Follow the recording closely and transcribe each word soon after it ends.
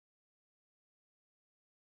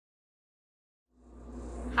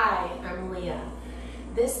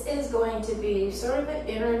This is going to be sort of an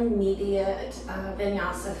intermediate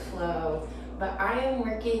Vinyasa flow, but I am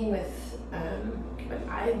working with what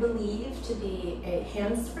I believe to be a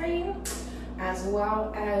hamstring as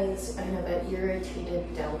well as kind of an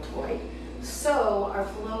irritated deltoid. So our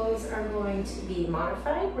flows are going to be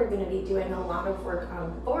modified. We're going to be doing a lot of work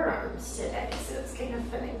on forearms today, so it's kind of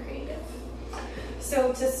fun and creative.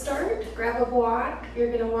 So to start, grab a block. You're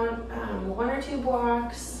going to want 1 or 2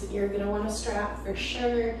 blocks. You're going to want a strap for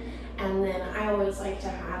sure. And then I always like to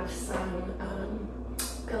have some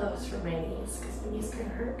pillows for my knees because my knees kind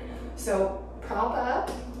of hurt. So prop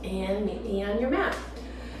up and meet me on your mat.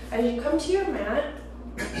 As you come to your mat,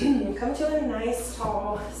 you come to a nice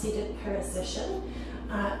tall seated position,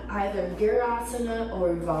 either girdle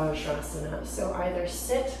or vajrasana. So either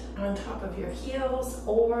sit on top of your heels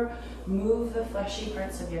or move the fleshy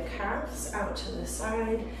parts of your calves out to the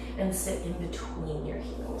side and sit in between your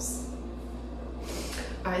heels.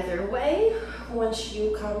 Either way, once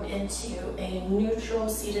you come into a neutral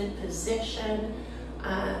seated position,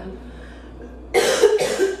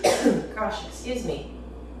 gosh, excuse me.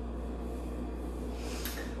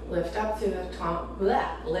 Lift up through the top,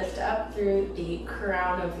 lift up through the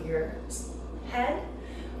crown of your head,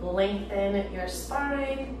 lengthen your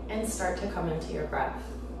spine, and start to come into your breath.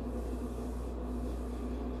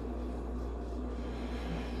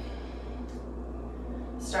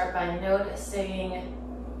 Start by noticing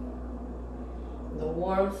the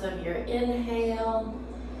warmth of your inhale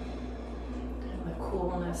and the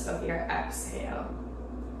coolness of your exhale.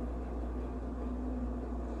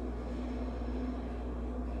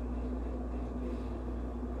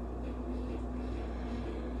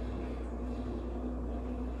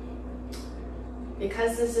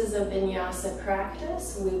 Because this is a Vinyasa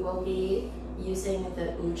practice, we will be using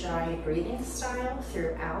the Ujjayi breathing style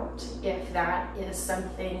throughout. If that is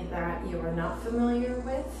something that you are not familiar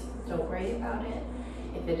with, don't worry about it.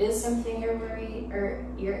 If it is something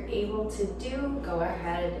you're able to do, go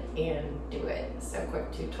ahead and do it. So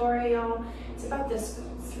quick tutorial. It's about this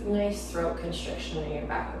nice throat constriction in your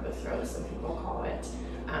back of the throat. Some people call it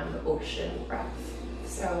the ocean breath.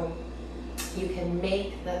 So you can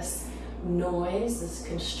make this noise, this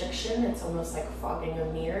constriction, it's almost like fogging a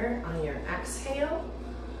mirror on your exhale.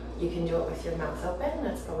 You can do it with your mouth open,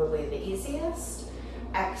 that's probably the easiest.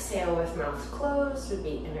 Exhale with mouth closed would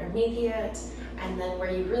be intermediate. And then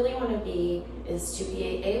where you really want to be is to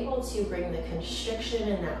be able to bring the constriction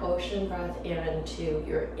and that ocean breath into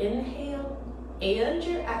your inhale and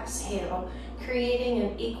your exhale, creating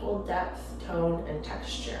an equal depth, tone, and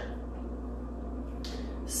texture.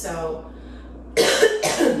 So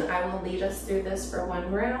I will lead us through this for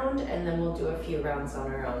 1 round, and then we'll do a few rounds on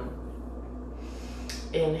our own.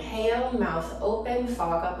 Inhale, mouth open,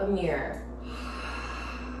 fog up a mirror.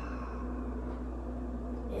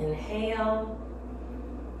 Inhale,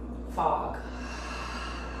 fog.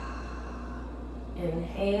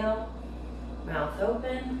 Inhale, mouth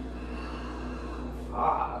open,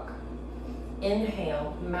 fog.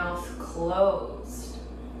 Inhale, mouth closed,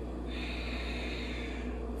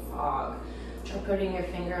 fog. Try putting your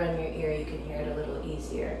finger on your ear, you can hear it a little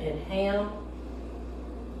easier. Inhale,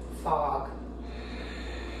 fog.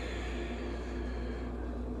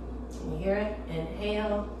 Can you hear it?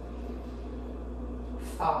 Inhale,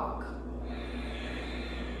 fog.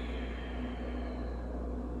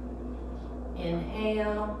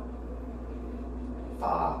 Inhale,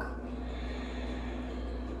 fog.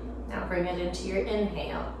 Now bring it into your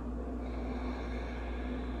inhale.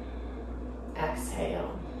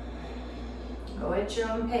 Exhale. Go at your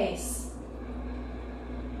own pace.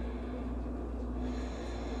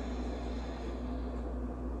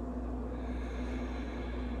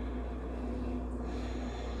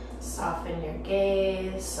 Soften your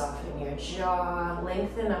gaze, soften your jaw,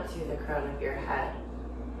 lengthen up through the crown of your head.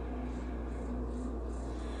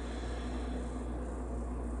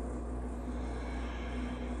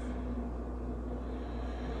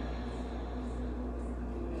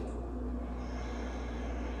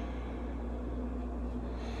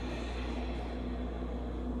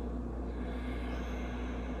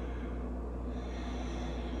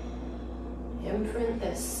 Imprint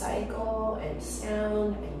this cycle and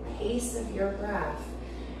sound and pace of your breath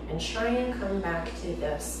and try and come back to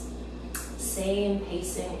this same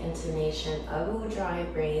pacing intonation of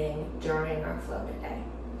Ujjayi breathing during our flow today.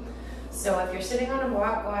 So if you're sitting on a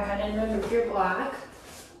block, go ahead and remove your block.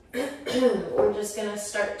 We're just going to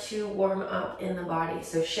start to warm up in the body.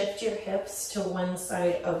 So shift your hips to one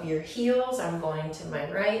side of your heels. I'm going to my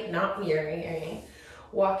right, not mirroring.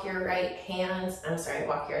 Walk your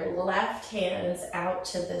walk your left hands out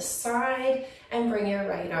to the side and bring your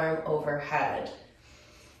right arm overhead.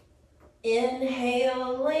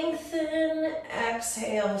 Inhale, lengthen.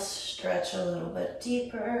 Exhale, stretch a little bit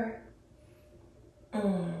deeper.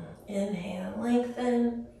 Inhale,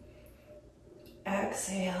 lengthen.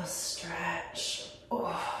 Exhale, stretch.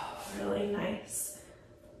 Oh, really nice.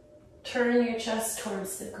 Turn your chest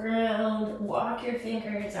towards the ground. Walk your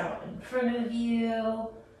fingers out in front of you.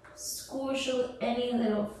 Squish any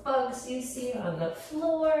little bugs you see on the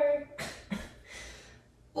floor.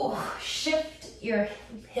 Oh, shift your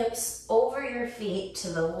hips over your feet to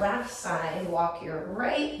the left side. Walk your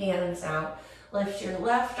right hands out. Lift your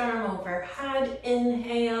left arm overhead.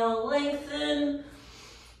 Inhale, lengthen.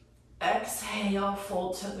 Exhale,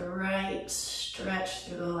 fold to the right. Stretch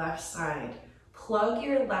through the left side. Plug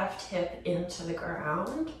your left hip into the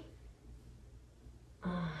ground.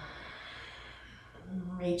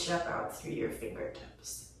 Reach up out through your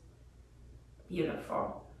fingertips.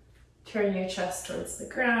 Beautiful. Turn your chest towards the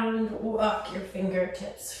ground. Walk your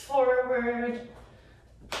fingertips forward.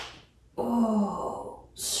 Oh,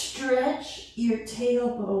 stretch your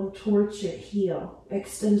tailbone towards your heel.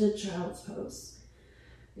 Extended child's pose.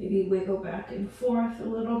 Maybe wiggle back and forth a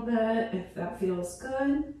little bit if that feels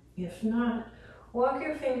good. If not, walk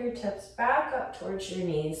your fingertips back up towards your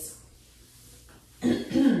knees.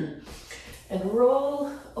 And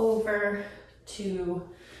roll over to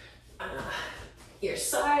your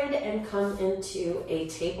side and come into a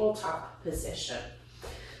tabletop position.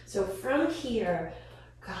 So from here,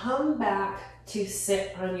 come back to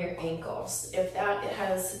sit on your ankles. If that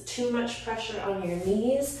has too much pressure on your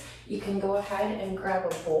knees, you can go ahead and grab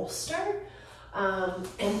a bolster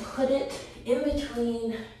and put it in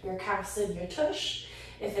between your calves and your tush.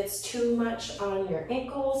 If it's too much on your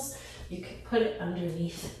ankles, you can put it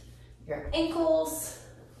underneath your ankles.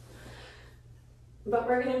 But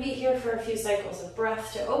we're going to be here for a few cycles of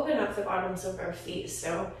breath to open up the bottoms of our feet.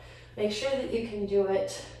 So make sure that you can do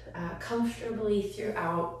it comfortably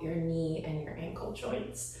throughout your knee and your ankle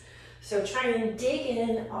joints. So try and dig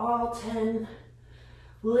in all 10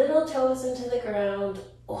 little toes into the ground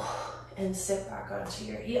and sit back onto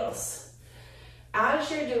your heels.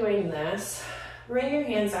 As you're doing this, bring your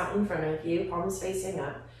hands out in front of you, palms facing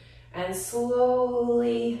up, and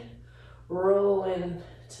slowly roll in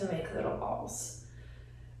to make little balls.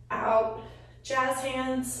 Out, jazz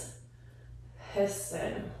hands, hiss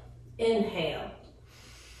in. Inhale,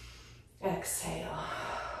 exhale,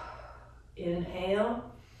 inhale,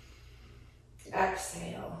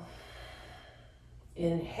 exhale,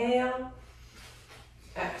 inhale,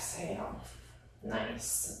 exhale.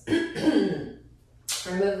 Nice.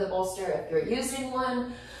 Remove the bolster if you're using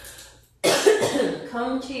one.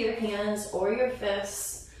 Come to your hands or your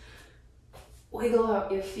fists. Wiggle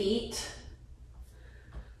out your feet.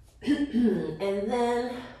 And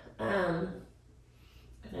then I'm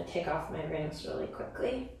going to take off my rings really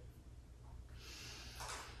quickly.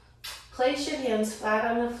 Place your hands flat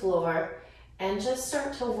on the floor and just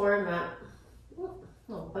start to warm up. Ooh,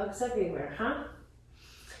 little bugs everywhere, huh?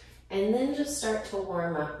 And then just start to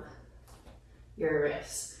warm up your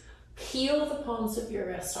wrists. Peel the palms of your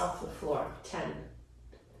wrist off the floor. 10,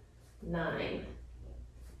 9,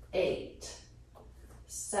 8,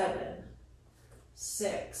 7,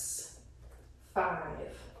 6, 5.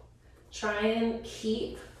 Try and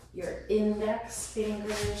keep your index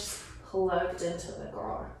fingers plugged into the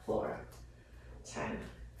floor. 10.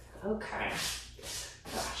 Okay.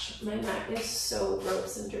 Gosh, my mat is so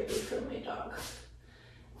gross and dirty from my dog.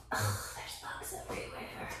 Ugh, there's bugs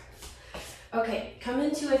everywhere. Okay, come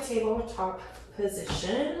into a tabletop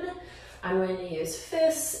position. I'm going to use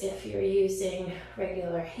fists. If you're using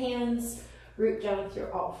regular hands, root down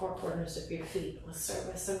through all 4 corners of your feet. Let's start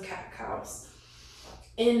with some cat-cows.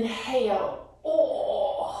 Inhale.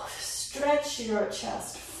 Oh, stretch your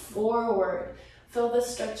chest forward. Feel the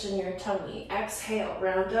stretch in your tummy. Exhale,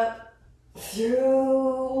 round up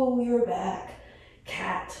through your back.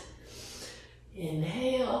 Cat.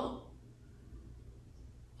 Inhale.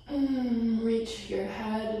 Reach your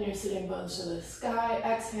head and your sitting bones to the sky.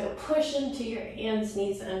 Exhale, push into your hands,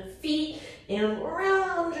 knees, and feet, and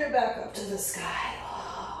round your back up to the sky.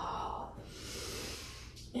 Oh.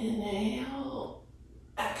 Inhale,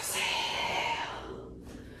 exhale.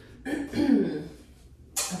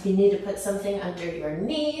 If you need to put something under your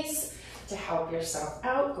knees to help yourself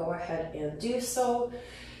out, go ahead and do so.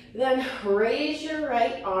 Then raise your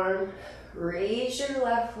right arm, raise your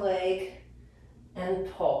left leg,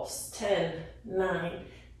 and pulse. 10, 9,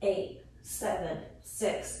 8, 7,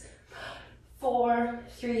 6, 4,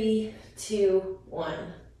 3, 2,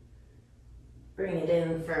 1. Bring it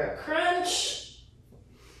in for a crunch.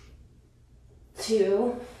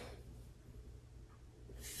 2,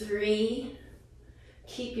 3.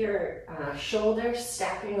 Keep your shoulder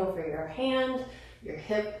stacking over your hand, your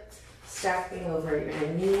hip stacking over your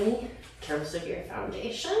knee in terms of your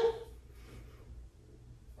foundation.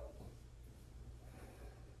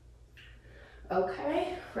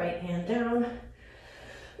 Okay, right hand down,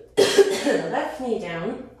 left knee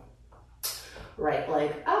down, right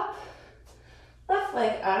leg up, left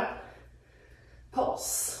leg up,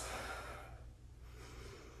 pulse.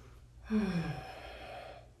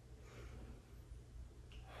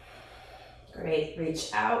 Great,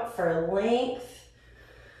 reach out for length.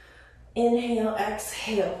 Inhale,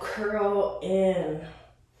 exhale, curl in.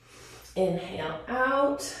 Inhale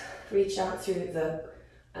out, reach out through the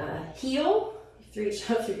heel.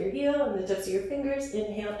 Reach out through your heel and the tips of your fingers.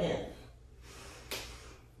 Inhale in.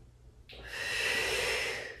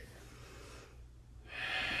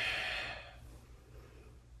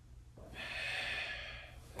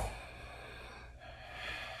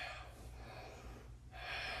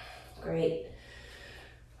 Great.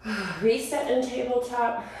 Reset in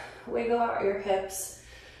tabletop. Wiggle out your hips.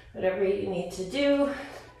 Whatever you need to do.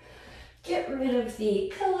 Get rid of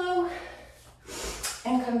the pillow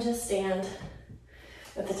and come to stand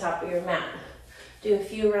at the top of your mat. Do a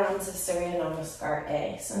few rounds of Surya Namaskar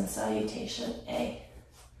A, Sun Salutation A.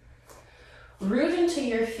 Root into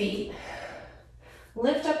your feet.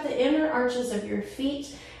 Lift up the inner arches of your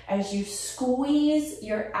feet as you squeeze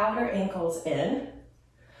your outer ankles in.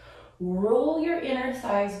 Roll your inner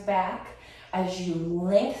thighs back as you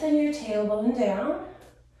lengthen your tailbone down.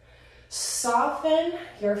 Soften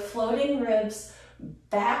your floating ribs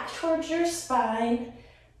back towards your spine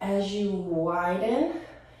as you widen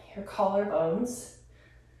your collarbones,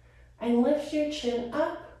 and lift your chin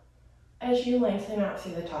up as you lengthen out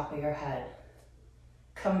through the top of your head.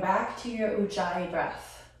 Come back to your Ujjayi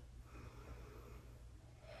breath.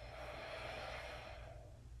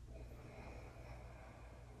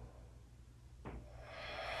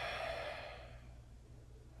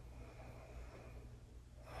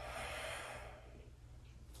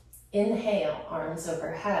 Inhale, arms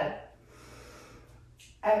overhead.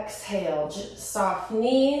 Exhale, soft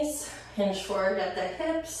knees, hinge forward at the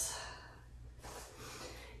hips.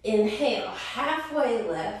 Inhale, halfway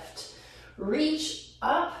lift. Reach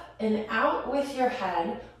up and out with your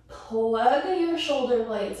head. Plug your shoulder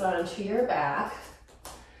blades onto your back.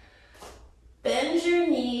 Bend your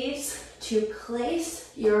knees to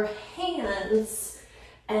place your hands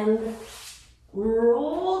and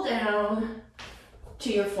roll down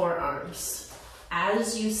to your forearms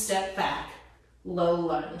as you step back. Low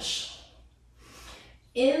lunge.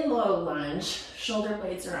 In low lunge, shoulder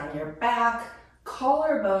blades are on your back,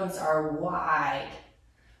 collarbones are wide.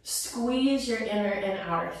 Squeeze your inner and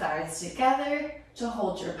outer thighs together to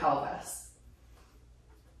hold your pelvis.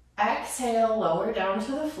 Exhale, lower down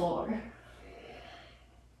to the floor.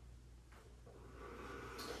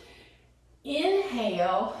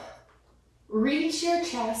 Inhale, reach your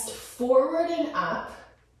chest forward and up.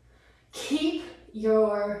 Keep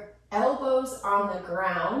your elbows on the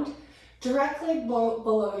ground, directly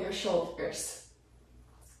below your shoulders.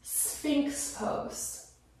 Sphinx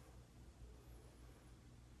pose.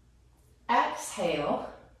 Exhale,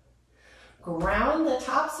 ground the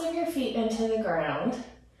tops of your feet into the ground.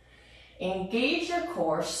 Engage your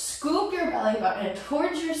core, scoop your belly button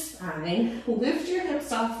towards your spine, lift your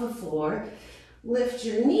hips off the floor, lift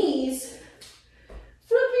your knees,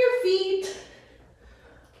 flip your feet,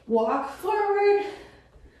 walk forward,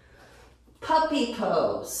 puppy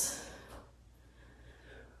pose.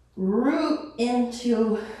 Root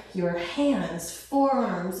into your hands,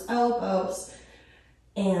 forearms, elbows,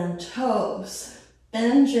 and toes.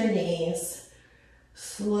 Bend your knees.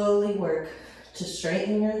 Slowly work to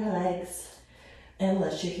straighten your legs and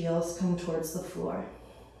let your heels come towards the floor.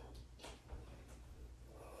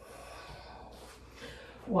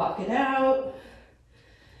 Walk it out.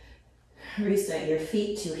 Reset your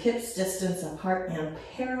feet to hips distance apart and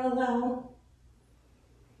parallel.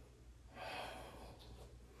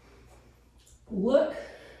 Look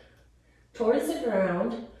towards the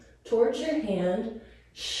ground, towards your hand.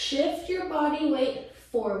 Shift your body weight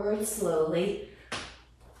forward slowly.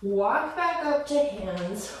 Walk back up to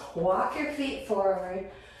hands. Walk your feet forward.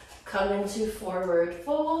 Come into forward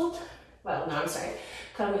fold. Well, no, I'm sorry.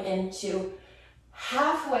 Come into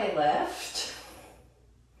halfway lift.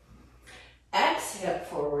 Exhale,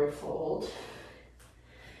 forward fold.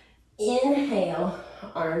 Inhale,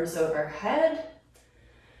 arms overhead.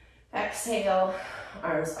 Exhale,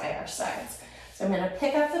 arms by our sides. So I'm going to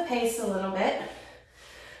pick up the pace a little bit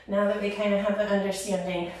now that we kind of have an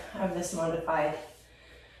understanding of this modified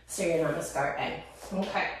Surya Namaskar A.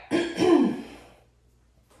 Okay.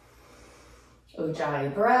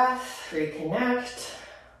 Ujjayi breath, reconnect.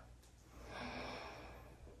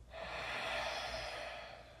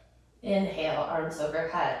 Inhale, arms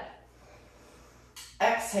overhead.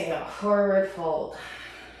 Exhale, forward fold.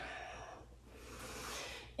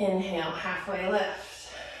 Inhale, halfway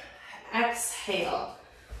lift. Exhale,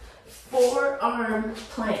 forearm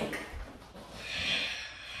plank.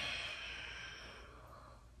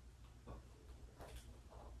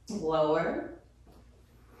 Lower.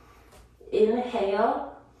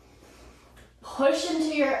 Inhale. Push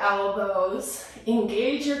into your elbows.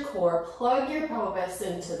 Engage your core. Plug your pelvis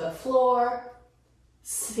into the floor.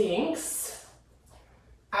 Sphinx.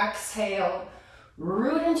 Exhale.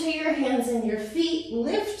 Root into your hands and your feet.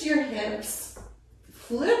 Lift your hips.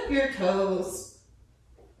 Flip your toes.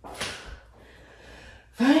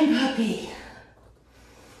 Fine puppy.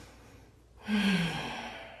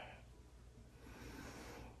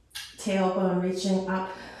 Tailbone reaching up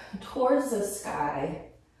towards the sky.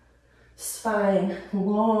 Spine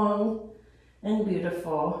long and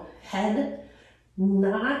beautiful. Head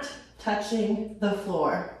not touching the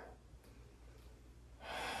floor.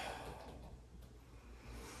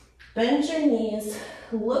 Bend your knees,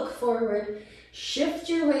 look forward, shift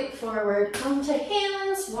your weight forward, come to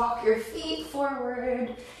hands, walk your feet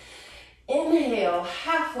forward. Inhale,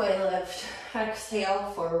 halfway lift.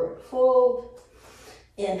 Exhale, forward fold.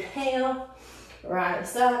 Inhale,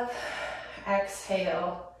 rise up.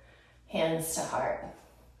 Exhale, hands to heart.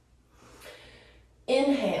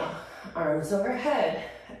 Inhale, arms overhead.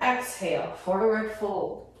 Exhale, forward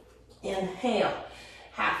fold. Inhale,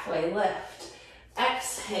 halfway lift.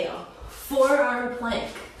 Exhale, forearm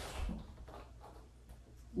plank.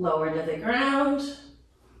 Lower to the ground.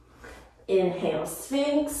 Inhale,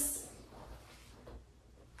 Sphinx.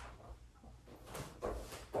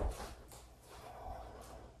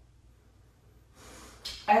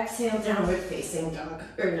 Exhale, downward facing dog,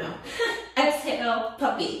 or no. Exhale,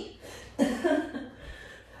 puppy.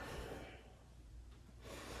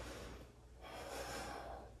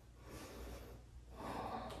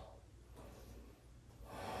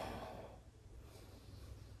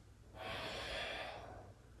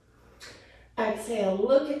 Exhale,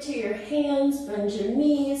 look into your hands, bend your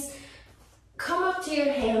knees, come up to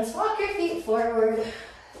your hands, walk your feet forward.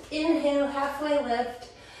 Inhale, halfway lift.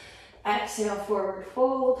 Exhale, forward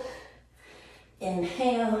fold.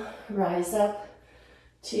 Inhale, rise up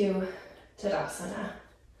to Tadasana.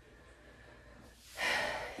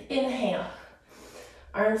 Inhale,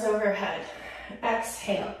 arms overhead.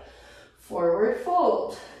 Exhale, forward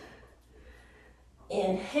fold.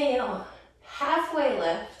 Inhale, halfway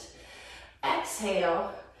lift.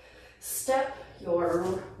 Exhale, step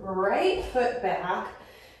your right foot back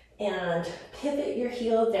and pivot your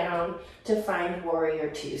heel down to find warrior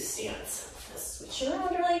two stance. Just switch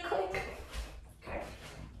around really quick. Okay.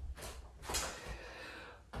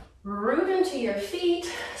 Root into your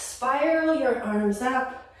feet, spiral your arms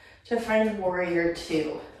up to find warrior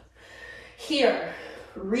two. Here,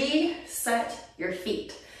 reset your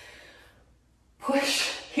feet.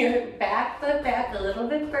 Push your back foot back a little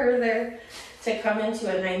bit further to come into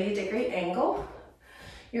a 90-degree angle.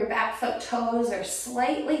 Your back foot toes are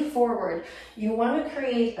slightly forward. You want to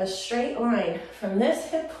create a straight line from this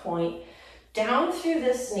hip point down through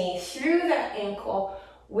this knee, through that ankle,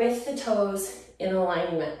 with the toes in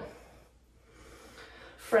alignment.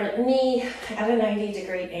 Front knee at a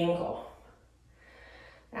 90-degree angle.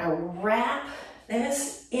 Now wrap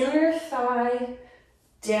this inner thigh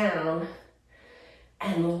down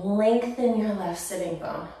and lengthen your left sitting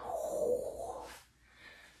bone.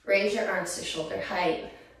 Raise your arms to shoulder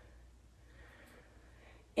height.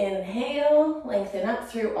 Inhale, lengthen up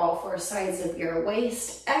through all four sides of your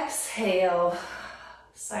waist. Exhale,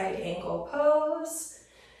 side ankle pose.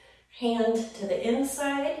 Hand to the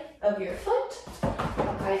inside of your foot,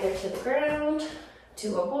 either to the ground,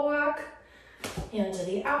 to a block, hand to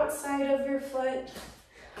the outside of your foot,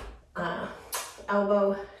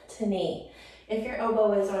 elbow to knee. If your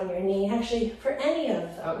elbow is on your knee, actually for any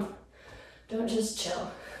of them, don't just chill.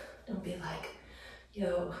 Don't be like,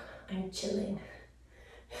 yo, I'm chilling.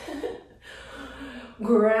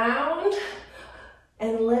 Ground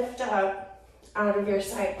and lift up out of your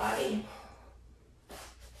side body.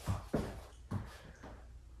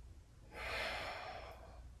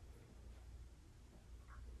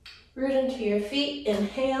 Root into your feet.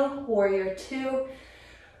 Inhale, warrior two.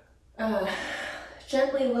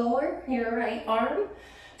 Gently lower your right arm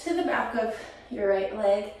to the back of your right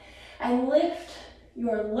leg and lift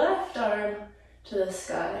your left arm to the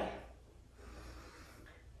sky.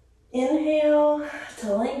 Inhale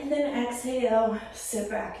to lengthen, exhale, sit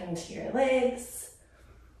back into your legs.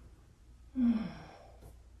 Now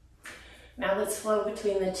let's flow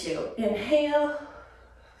between the two. Inhale.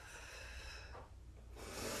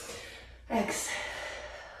 Exhale.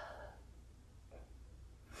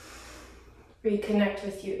 Reconnect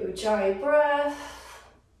with your Ujjayi breath.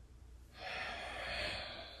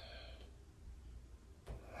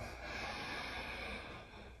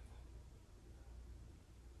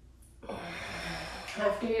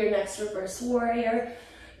 After your next reverse warrior,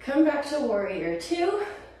 come back to warrior two.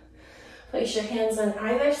 Place your hands on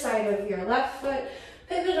either side of your left foot.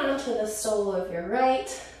 Pivot onto the sole of your right.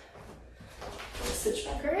 Switch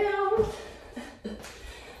back around.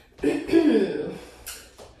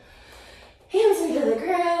 Hands into the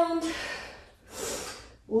ground.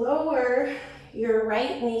 Lower your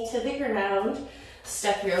right knee to the ground.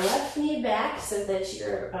 Step your left knee back so that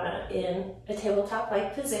you're in a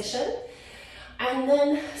tabletop-like position. And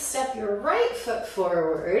then step your right foot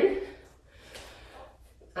forward.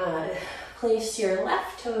 Place your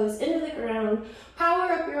left toes into the ground.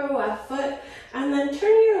 Power up your left foot. And then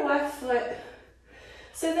turn your left foot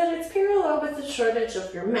so that it's parallel with the short edge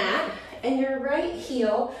of your mat. And your right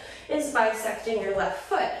heel is bisecting your left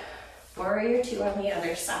foot. Warrior two on the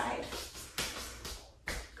other side.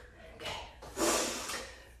 Okay.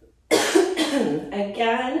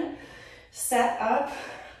 Again, set up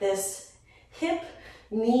this hip,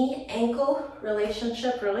 knee, ankle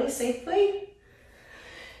relationship really safely.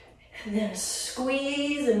 And then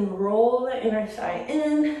squeeze and roll the inner thigh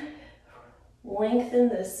in. Lengthen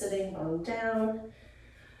the sitting bone down.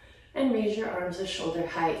 And raise your arms to shoulder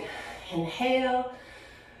height. Inhale.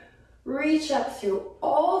 Reach up through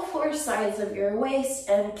all four sides of your waist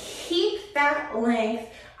and keep that length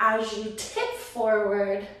as you tip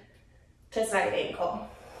forward to side ankle.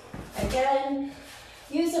 Again,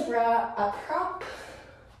 use a prop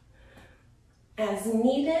as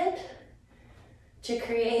needed to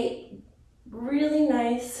create really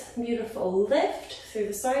nice, beautiful lift through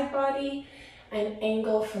the side body and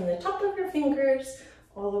angle from the top of your fingers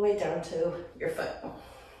all the way down to your foot.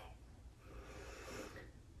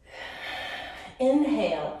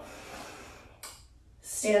 Inhale.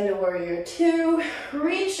 Stand to warrior two.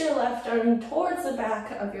 Reach your left arm towards the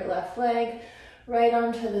back of your left leg, right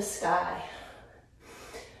onto the sky.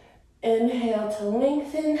 Inhale to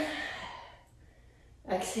lengthen.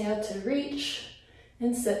 Exhale to reach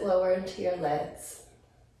and sit lower into your legs.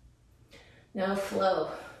 Now flow.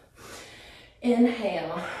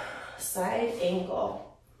 Inhale, side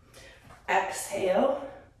angle. Exhale,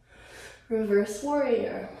 reverse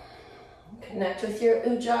warrior. Connect with your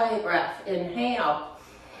Ujjayi breath. Inhale.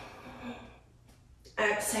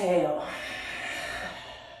 Exhale.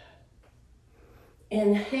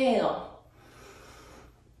 Inhale.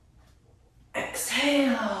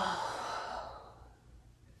 Exhale.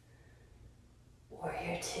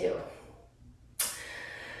 Warrior two.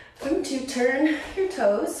 Going to turn your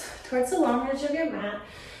toes towards the long edge of your mat.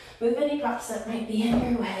 Move any props that might be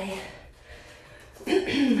in your way.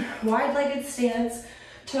 Wide-legged stance.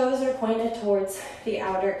 Toes are pointed towards the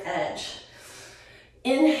outer edge.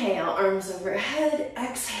 Inhale, arms overhead.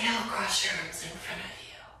 Exhale, cross your arms in front of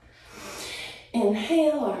you.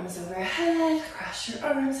 Inhale, arms overhead. Cross your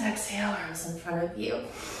arms. Exhale, arms in front of you.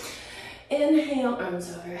 Inhale,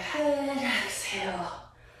 arms overhead. Exhale,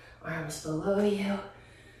 arms below you.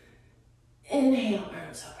 Inhale,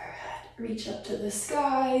 arms overhead. Reach up to the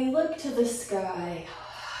sky. Look to the sky.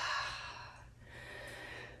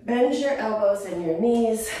 Bend your elbows and your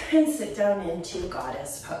knees and sit down into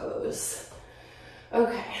goddess pose.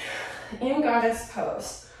 Okay, in goddess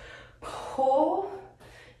pose, pull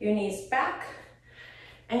your knees back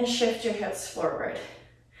and shift your hips forward.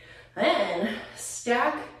 Then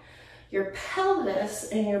stack your pelvis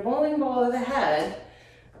and your bowling ball of the head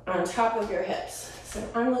on top of your hips. So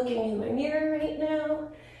I'm looking in the mirror right now.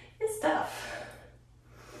 It's tough.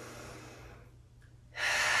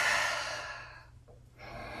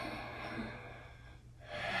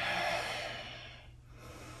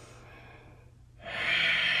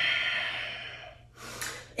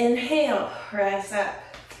 Inhale, rise up.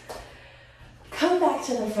 Come back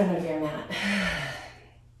to the front of your mat.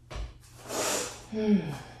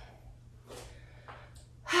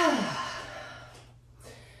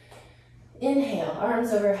 Inhale,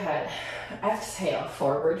 arms overhead. Exhale,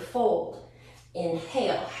 forward fold.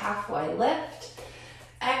 Inhale, halfway lift.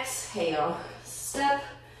 Exhale, step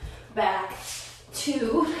back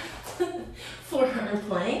to forearm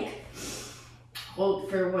plank. Hold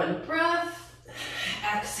for one breath.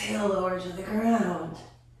 Exhale, lower to the ground.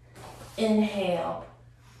 Inhale,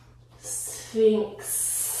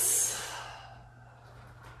 Sphinx.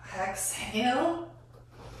 Exhale,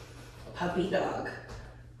 puppy dog.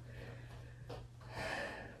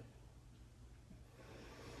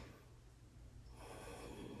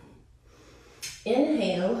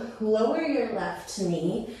 lower your left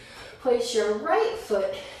knee, place your right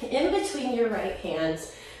foot in between your right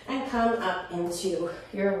hands, and come up into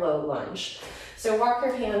your low lunge. So walk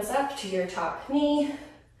your hands up to your top knee,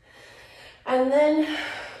 and then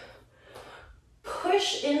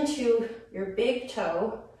push into your big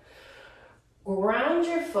toe, ground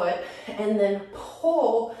your foot, and then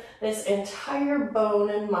pull this entire bone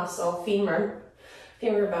and muscle, femur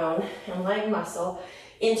bone and leg muscle,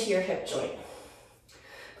 into your hip joint.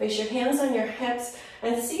 Place your hands on your hips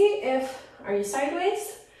and see if, are you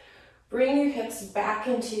sideways? Bring your hips back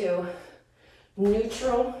into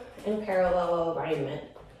neutral and parallel alignment.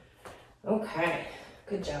 Okay,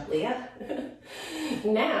 good job, Leah.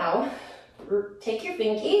 Now, take your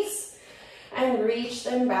pinkies and reach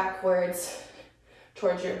them backwards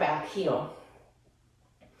towards your back heel.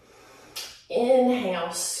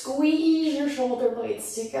 Inhale, squeeze your shoulder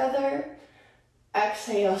blades together.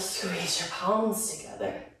 Exhale, squeeze your palms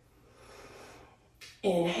together.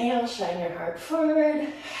 Inhale, shine your heart forward.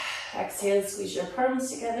 Exhale, squeeze your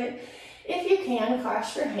palms together. If you can,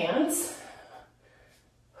 clasp your hands.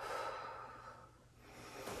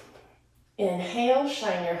 Inhale,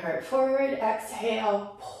 shine your heart forward.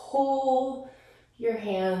 Exhale, pull your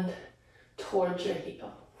hand towards your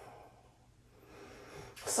heel.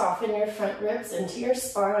 Soften your front ribs into your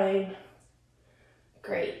spine.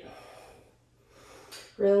 Great.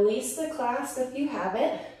 Release the clasp if you have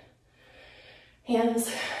it.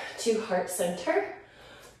 Hands to heart center.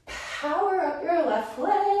 Power up your left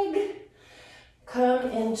leg. Come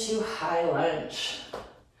into high lunge.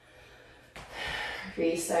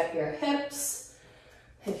 Reset your hips.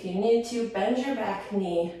 If you need to, bend your back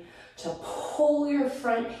knee to pull your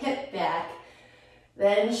front hip back.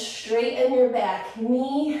 Then straighten your back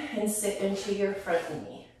knee and sit into your front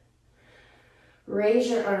knee. Raise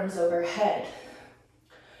your arms overhead.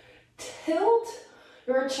 Tilt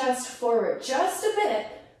your chest forward just a bit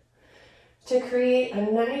to create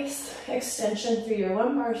a nice extension through your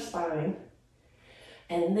lumbar spine.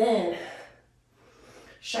 And then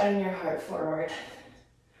shine your heart forward.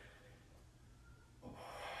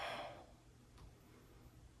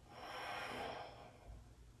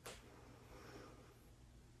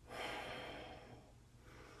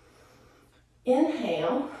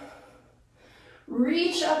 Inhale,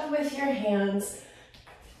 reach up with your hands,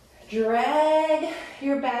 drag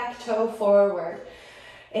your back toe forward,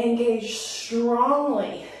 engage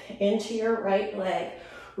strongly into your right leg,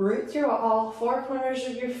 root through all four corners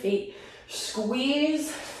of your feet,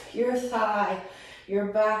 squeeze your thigh, your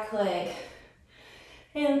back leg,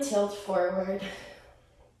 and tilt forward.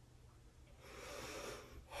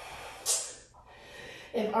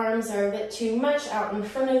 If arms are a bit too much out in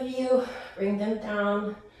front of you, bring them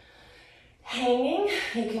down. Hanging,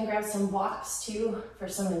 you can grab some blocks too for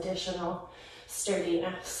some additional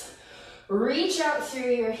sturdiness. Reach out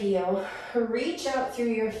through your heel, reach out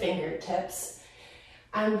through your fingertips,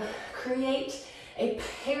 and create a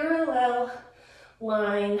parallel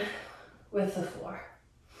line with the floor.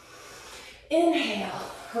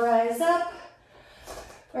 Inhale, rise up,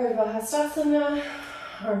 Urdhva Hastasana.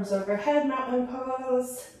 Arms overhead, mountain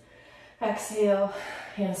pose. Exhale,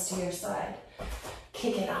 hands to your side.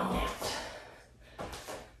 Kick it on out.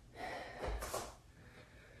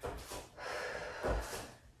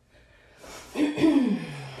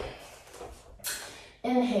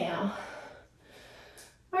 Inhale,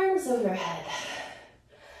 arms overhead.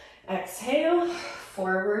 Exhale,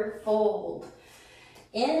 forward fold.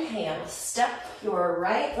 Inhale, step your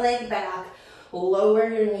right leg back, lower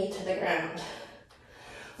your knee to the ground.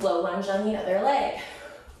 Low lunge on the other leg.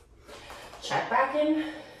 Check back in.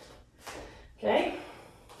 Okay.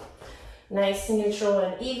 Nice, neutral,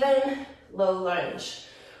 and even. Low lunge.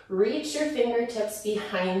 Reach your fingertips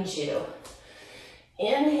behind you.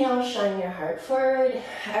 Inhale, shine your heart forward.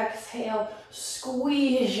 Exhale,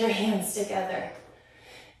 squeeze your hands together.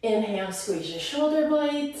 Inhale, squeeze your shoulder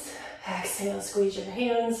blades. Exhale, squeeze your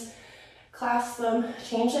hands. Clasp them.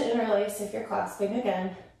 Change the interlace if you're clasping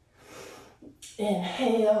again.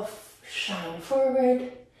 Inhale, shine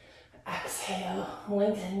forward. Exhale,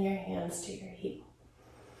 lengthen your hands to your heel.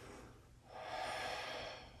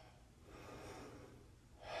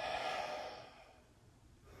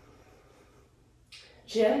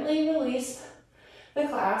 Gently release the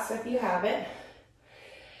clasp if you have it.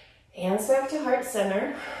 Hands back to heart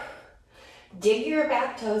center. Dig your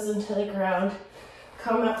back toes into the ground.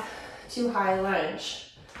 Come up to high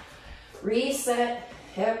lunge. Reset,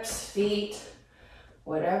 hips, feet,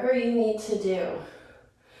 whatever you need to do.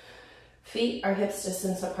 Feet are hips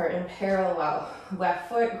distance apart in parallel. Left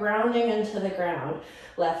foot grounding into the ground.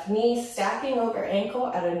 Left knee stacking over ankle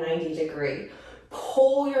at a 90 degree.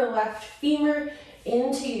 Pull your left femur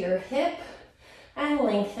into your hip and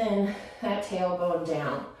lengthen that tailbone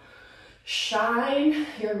down. Shine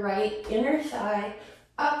your right inner thigh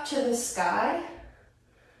up to the sky.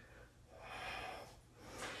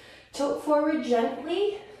 Tilt forward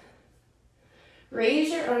gently.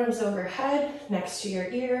 Raise your arms overhead next to your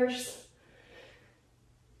ears.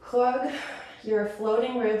 Plug your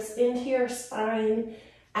floating ribs into your spine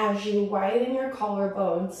as you widen your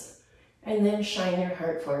collarbones, and then shine your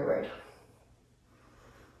heart forward.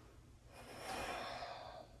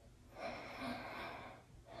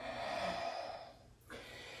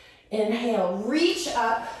 Inhale, reach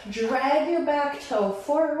up, drag your back toe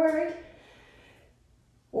forward.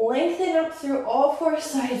 Lengthen up through all four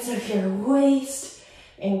sides of your waist.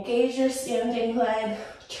 Engage your standing leg.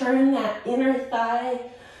 Turn that inner thigh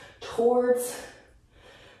towards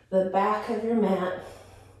the back of your mat.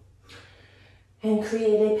 And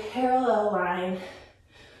create a parallel line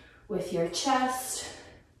with your chest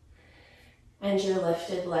and your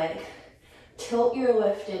lifted leg. Tilt your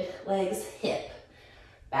lifted leg's hip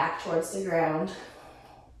back towards the ground.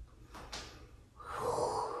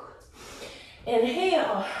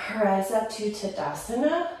 Inhale, rise up to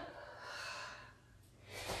Tadasana.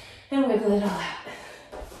 And wiggle it all out.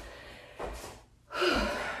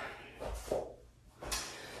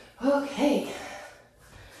 Okay.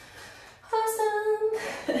 Awesome.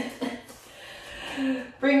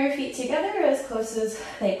 Bring your feet together as close as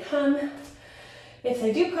they come. If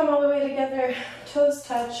they do come all the way together, toes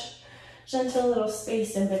touch, gentle little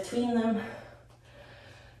space in between them.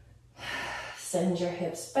 Send your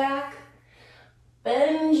hips back.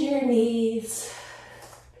 Bend your knees,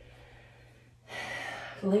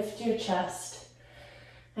 lift your chest,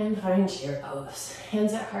 and find your pose.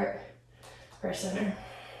 Hands at heart for center.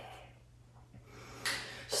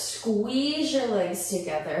 Squeeze your legs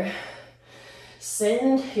together.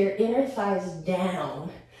 Send your inner thighs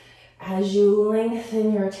down as you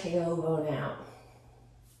lengthen your tailbone out.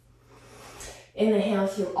 Inhale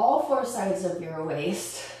through all four sides of your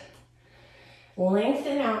waist.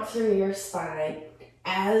 Lengthen out through your spine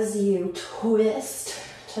as you twist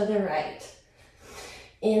to the right.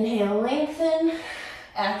 Inhale, lengthen.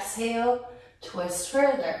 Exhale, twist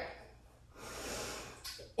further.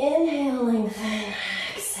 Inhale, lengthen.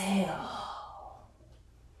 Exhale.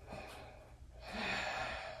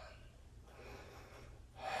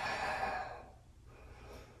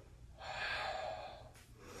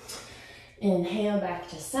 Inhale, back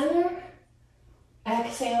to center.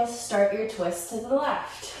 Exhale, start your twist to the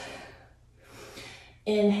left.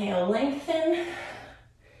 Inhale, lengthen.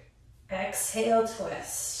 Exhale,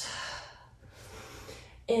 twist.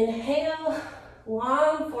 Inhale,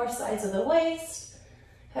 long four sides of the waist.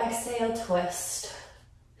 Exhale, twist.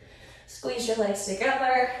 Squeeze your legs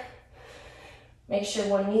together. Make sure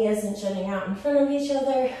one knee isn't jutting out in front of each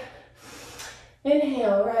other.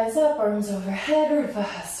 Inhale, rise up, arms overhead,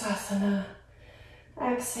 Urdhva.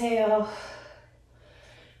 Exhale,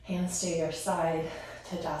 hands to your side,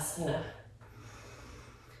 Tadasana.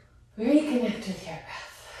 Reconnect with your breath.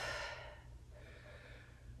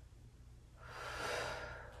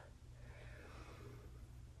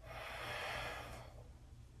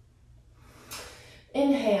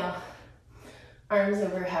 Inhale, arms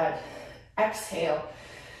overhead. Exhale,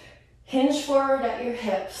 hinge forward at your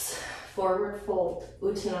hips. Forward fold,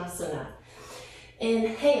 Uttanasana.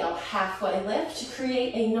 Inhale, halfway lift to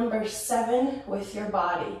create a number 7 with your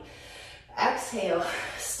body. Exhale,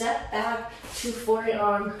 step back to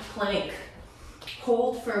forearm plank.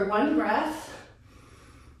 Hold for 1 breath.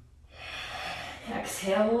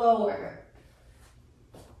 Exhale, lower.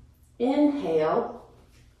 Inhale,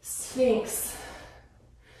 Sphinx.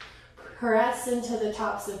 Press into the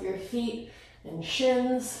tops of your feet and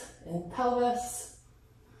shins and pelvis.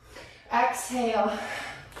 Exhale,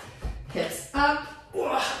 hips up,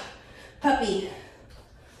 puppy.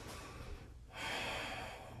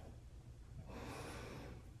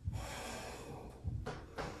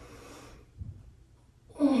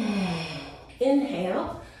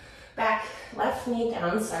 Inhale, back, left knee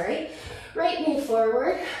down, right knee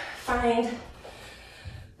forward, finding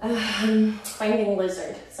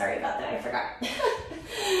lizard. Sorry about that, I forgot.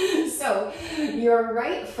 So your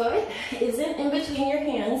right foot isn't in between your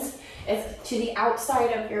hands, it's to the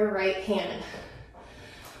outside of your right hand.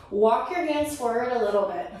 Walk your hands forward a little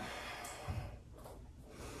bit.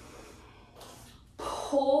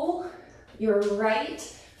 Pull your right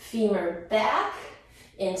femur back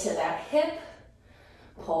into that hip.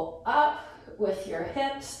 Pull up with your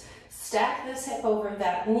hips. Stack this hip over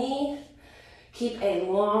that knee. Keep a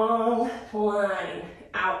long line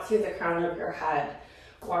out through the crown of your head.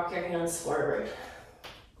 walk your hands forward.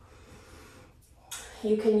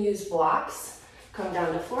 You can use blocks, come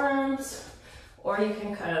down to forearms, or you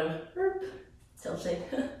can come tilted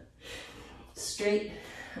straight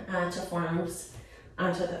to forearms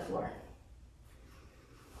onto the floor.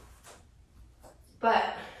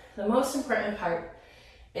 But the most important part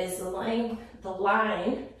is the line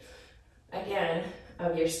again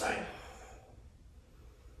of your spine.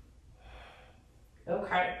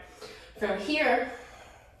 Okay, from here,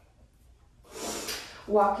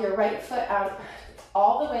 walk your right foot out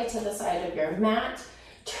all the way to the side of your mat.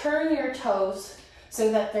 Turn your toes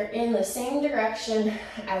so that they're in the same direction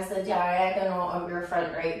as the diagonal of your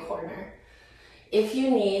front right corner. If you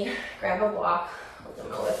need, grab a block. I'll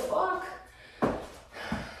demo with a block.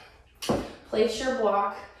 Place your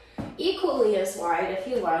block equally as wide if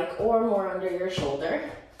you like, or more under your shoulder.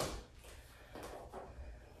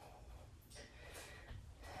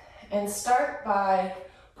 And start by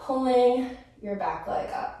pulling your back leg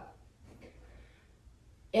up.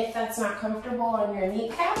 If that's not comfortable on your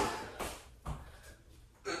kneecap,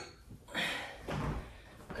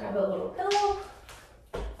 grab a little pillow.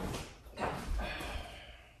 Okay.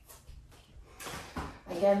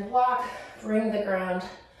 Again, block, bring the ground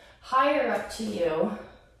higher up to you.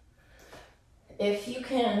 If you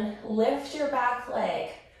can lift your back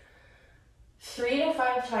leg 3 to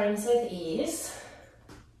 5 times with ease,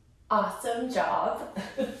 awesome job.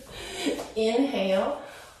 Inhale,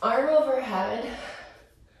 arm overhead,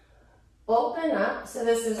 open up. So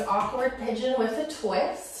this is awkward pigeon with a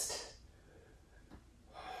twist.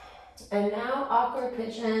 And now awkward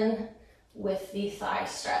pigeon with the thigh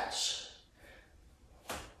stretch.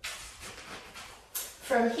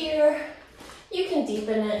 From here, you can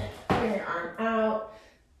deepen it, bring your arm out,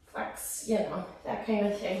 flex, you know, that kind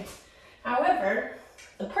of thing. However,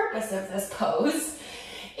 the purpose of this pose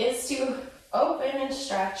is to open and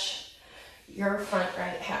stretch your front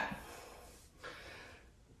right hip.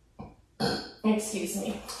 Excuse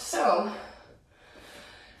me. So,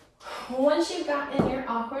 once you've gotten your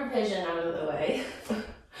awkward pigeon out of the way,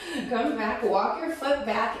 come back, walk your foot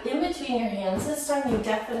back in between your hands. This time you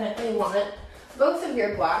definitely want both of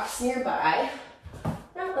your blocks nearby.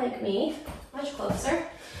 Not like me, much closer.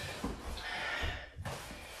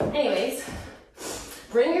 Anyways,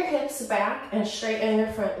 bring your hips back and straighten your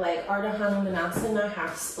front leg, Ardha Hanumanasana,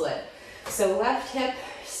 half split. So left hip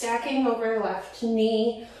stacking over left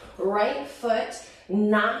knee, right foot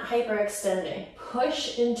not hyperextending.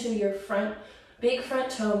 Push into your front, big front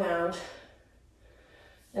toe mound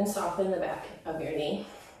and soften the back of your knee.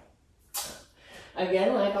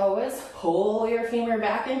 Again, like always, pull your femur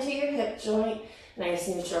back into your hip joint, nice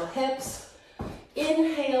neutral hips.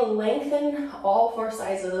 Inhale, lengthen all 4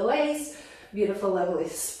 sides of the waist. Beautiful, lovely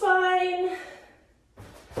spine.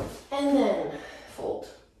 And then fold.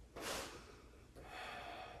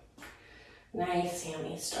 Nice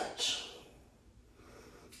hammy stretch.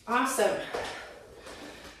 Awesome.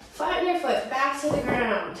 Flatten your foot back to the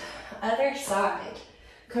ground. Other side.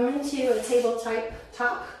 Come into a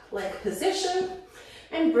tabletop leg position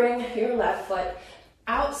and bring your left foot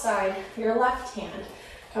outside your left hand.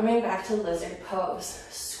 Coming back to lizard pose.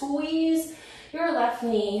 Squeeze your left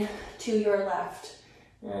knee to your left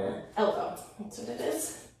elbow. That's what it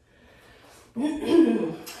is.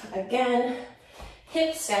 Again,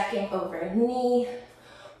 hip stacking over knee.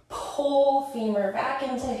 Pull femur back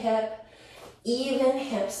into hip. Even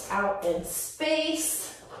hips out in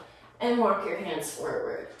space. And walk your hands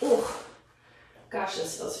forward. Ooh, gosh,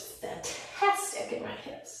 this feels fantastic in my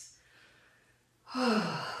hips.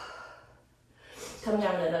 Come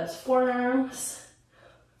down to those forearms.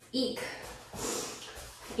 Eek.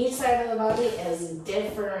 Each side of the body is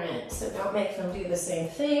different, so don't make them do the same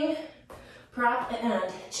thing. Prop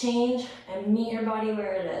and change and meet your body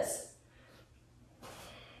where it is.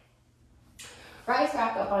 Rise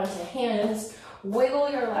back up onto hands. Wiggle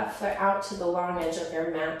your left foot out to the long edge of your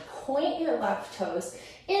mat. Point your left toes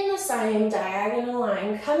in the same diagonal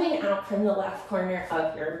line coming out from the left corner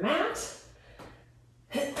of your mat.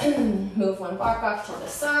 Move one block off to the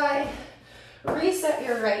side. Reset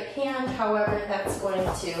your right hand, however that's going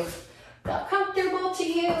to feel comfortable to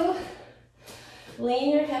you.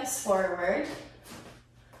 Lean your hips forward.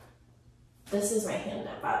 This is my hand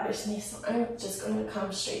that bothers me, so I'm just going to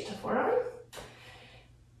come straight to forearm.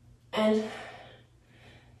 And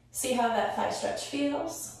see how that thigh stretch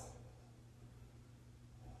feels.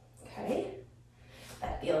 Okay,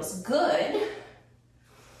 that feels good.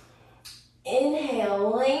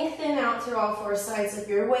 Inhale, lengthen out through all 4 sides of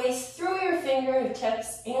your waist, through your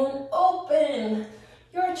fingertips, and open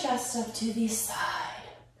your chest up to the side.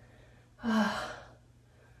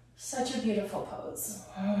 Such a beautiful pose.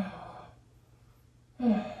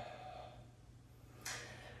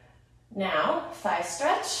 Now, thigh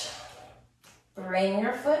stretch. Bring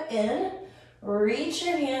your foot in, reach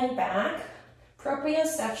your hand back.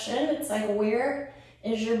 Proprioception, it's like where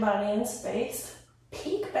is your body in space?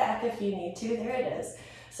 Peek back if you need to, there it is.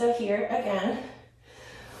 So here again,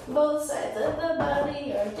 both sides of the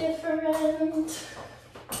body are different.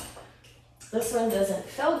 This one doesn't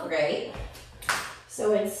feel great.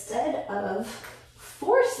 So instead of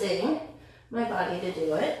forcing my body to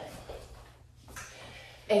do it,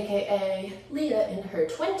 AKA Leah in her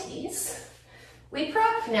 20s, we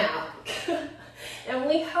prop now. And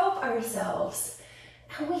we help ourselves.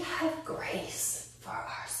 And we have grace for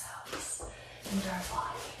ourselves and our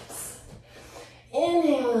bodies.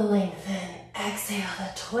 Inhale to lengthen. Exhale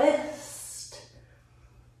to twist.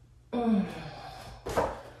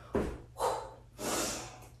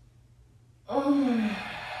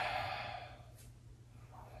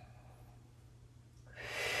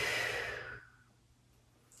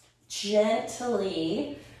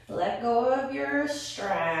 Gently let go of your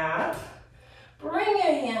strap. Bring your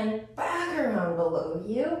hand back around below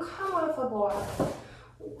you. Come off a block.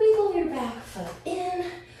 Wiggle your back foot in.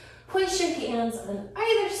 Place your hands on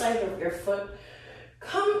either side of your foot.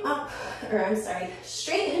 Come up,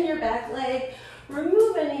 straighten your back leg.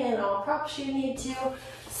 Remove any and all props you need to.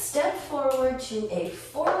 Step forward to a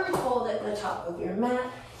forward fold at the top of your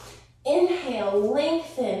mat. Inhale,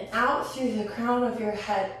 lengthen out through the crown of your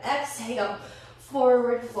head. Exhale,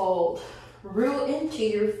 forward fold. Root into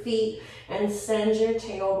your feet and send your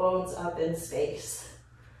tailbones up in space.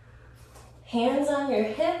 Hands on your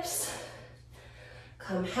hips.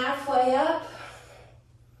 Come halfway up.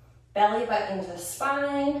 Belly button to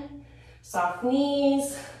spine. Soft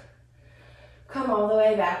knees. Come all the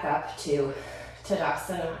way back up to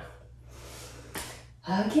Tadasana.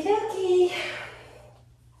 Okie dokie.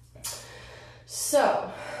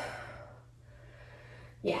 So,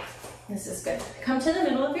 yeah, this is good. Come to the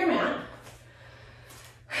middle of your mat.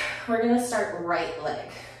 We're gonna start right leg.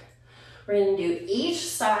 We're gonna do each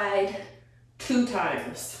side 2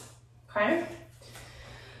 times, okay?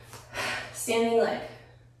 Standing leg.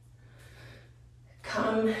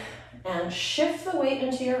 Come and shift the weight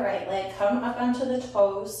into your right leg. Come up onto the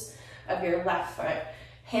toes of your left foot.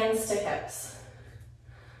 Hands to hips.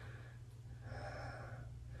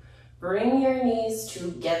 Bring your knees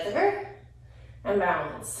together and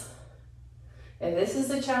balance. If this is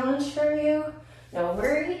a challenge for you, no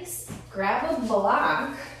worries. Grab a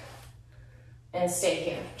block and stay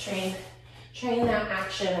here. Train that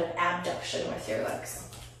action of abduction with your legs.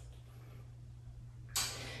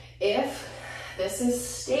 If this is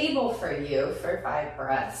stable for you for 5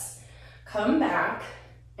 breaths, come back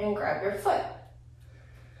and grab your foot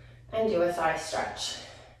and do a thigh stretch.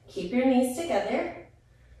 Keep your knees together.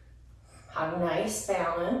 Have nice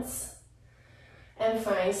balance and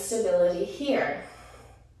find stability here.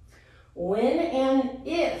 When and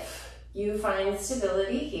if you find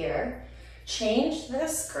stability here, change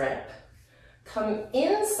this grip, come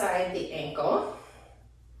inside the ankle,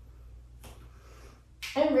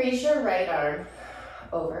 and raise your right arm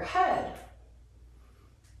overhead.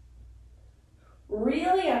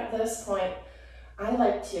 Really at this point, I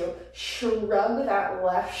like to shrug that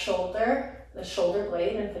left shoulder, the shoulder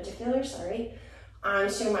blade in particular,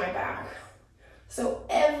 onto my back. So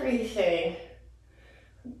everything,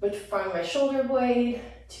 from my shoulder blade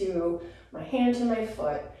to my hand to my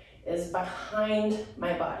foot, is behind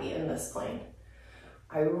my body in this plane.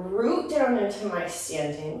 I root down into my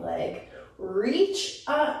standing leg, reach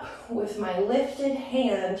up with my lifted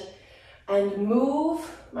hand, and move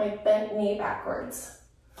my bent knee backwards.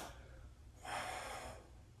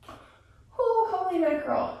 Oh, holy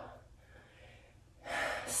mackerel.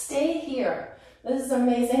 Stay here. This is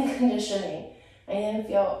amazing conditioning. I can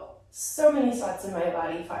feel so many spots in my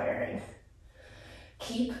body firing.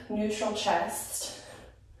 Keep neutral chest,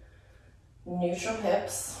 neutral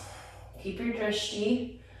hips. Keep your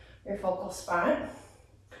drishti, your focal spot.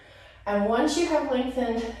 And once you have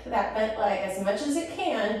lengthened that bent leg as much as it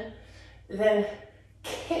can, then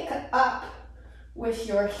kick up with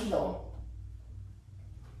your heel.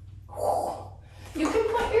 You can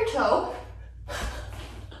point your toe.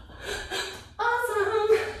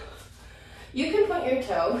 Awesome. You can point your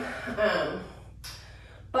toe,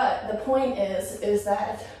 but the point is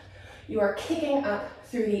that you are kicking up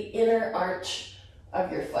through the inner arch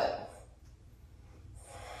of your foot.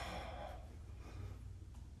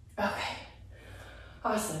 Okay,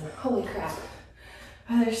 awesome, holy crap.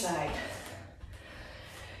 Other side.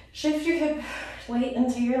 Shift your hip weight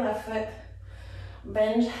into your left foot.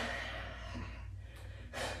 Bend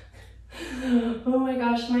Oh my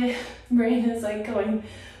gosh, my brain is like going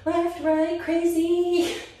left, right,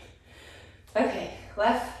 crazy. Okay,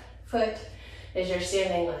 left foot is your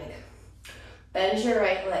standing leg. Bend your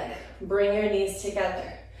right leg. Bring your knees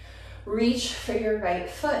together. Reach for your right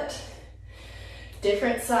foot.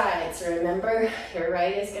 Different sides. Remember, your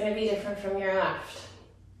right is going to be different from your left.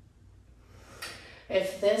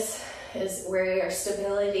 If this is where your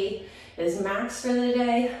stability is max for the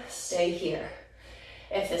day, stay here.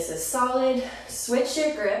 If this is solid, switch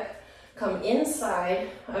your grip. Come inside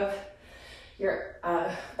of your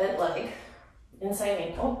bent leg, inside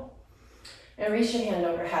ankle, and reach your hand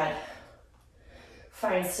overhead.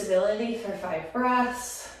 Find stability for 5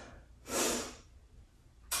 breaths.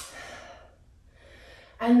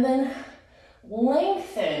 And then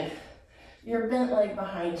lengthen your bent leg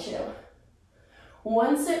behind you.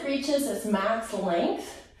 Once it reaches its max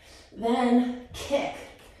length, then kick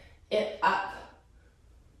it up.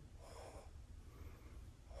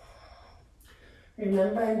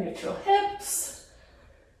 Remember, neutral hips.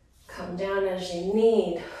 Come down as you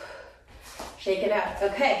need. Shake it out.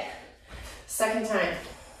 Okay, second time.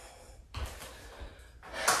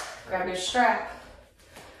 Grab your strap.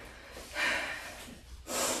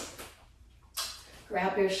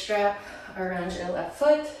 Wrap your strap around your left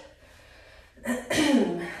foot.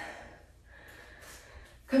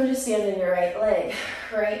 Come to stand in your right leg.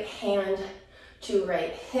 Right hand to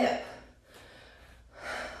right hip.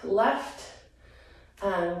 Left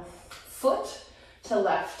foot to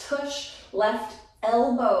left tush. Left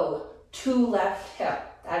elbow to left hip.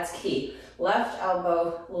 That's key. Left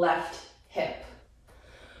elbow, left hip.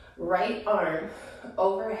 Right arm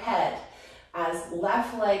overhead as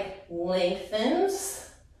left leg lengthens.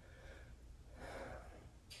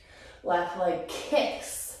 Left leg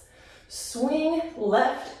kicks. Swing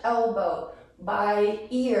left elbow by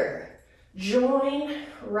ear. Join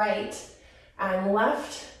right and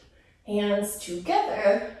left hands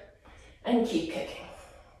together and keep kicking.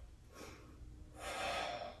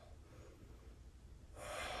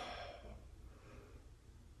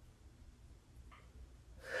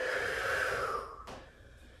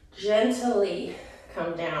 Gently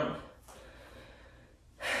come down.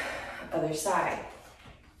 Other side.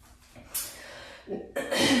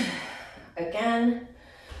 Again,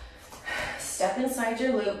 step inside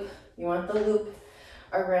your loop. You want the loop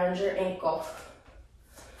around your ankle.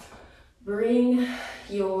 Bring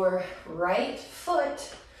your right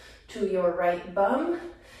foot to your right bum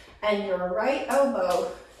and your right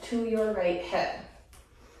elbow to your right hip.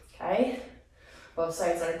 Okay? Both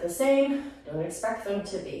sides aren't the same. Don't expect them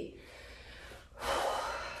to be.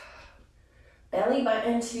 Belly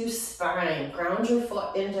button to spine. Ground your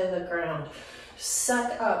foot into the ground.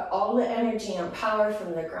 Suck up all the energy and power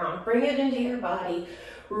from the ground. Bring it into your body.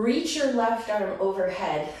 Reach your left arm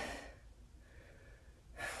overhead.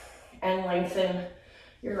 And lengthen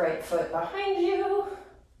your right foot behind you.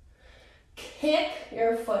 Kick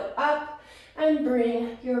your foot up and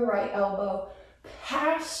bring your right elbow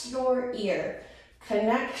past your ear.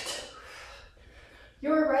 Connect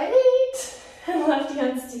your right and left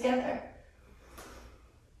hands together.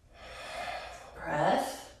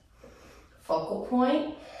 Breath, focal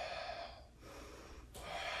point.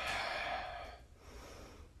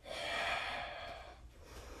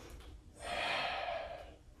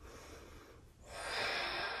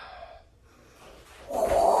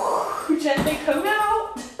 Gently come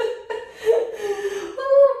out.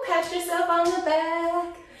 Ooh, pat yourself on the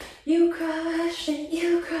back. You crushed it,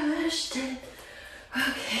 you crushed it.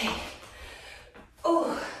 Okay.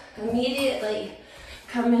 Oh, immediately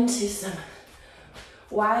come into some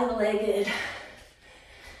wide-legged,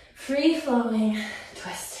 free-flowing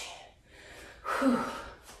twisting. Whew.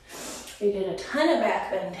 You did a ton of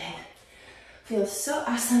back bending. Feel so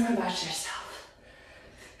awesome about yourself.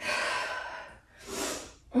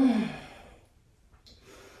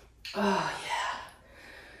 Oh, yeah.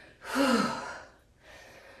 Whew.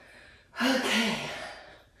 Okay.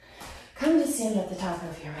 Come to stand at the top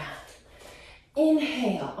of your mat.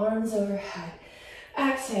 Inhale, arms overhead.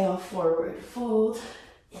 Exhale, forward fold.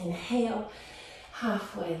 Inhale,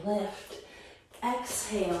 halfway lift.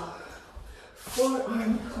 Exhale,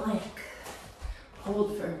 forearm plank.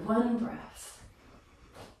 Hold for 1 breath.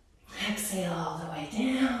 Exhale all the way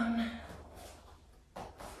down.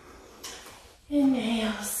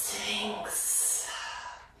 Inhale, Sphinx.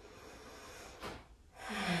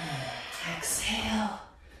 Exhale,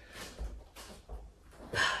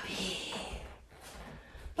 puppy.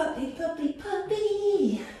 Puppy, puppy,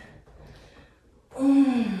 puppy.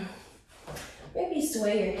 Maybe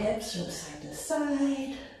sway your hips from side to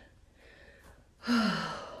side.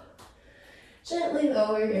 Gently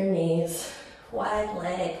lower your knees. wide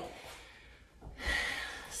leg.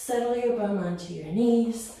 Settle your bum onto your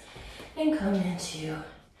knees and come into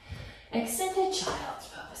extended child's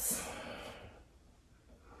pose.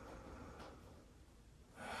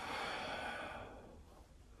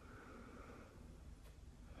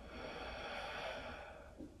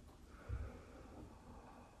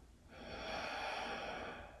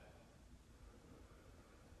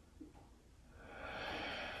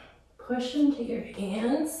 Push into your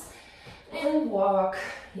hands and walk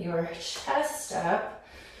your chest up.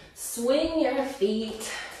 Swing your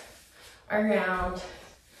feet around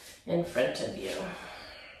in front of you.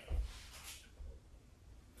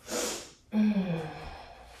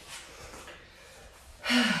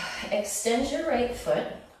 Extend your right foot.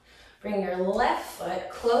 Bring your left foot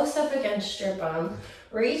close up against your bum.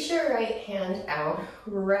 Reach your right hand out.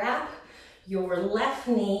 Wrap your left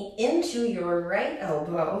knee into your right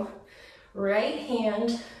elbow. Right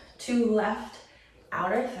hand to left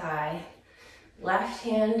outer thigh. Left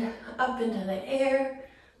hand up into the air.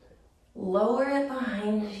 Lower it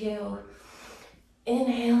behind you.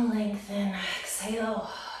 Inhale, lengthen. Exhale,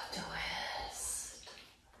 twist.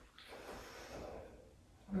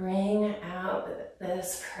 Bring out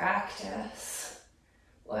this practice.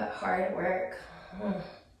 What hard work.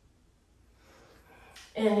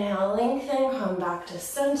 Inhale, lengthen. Come back to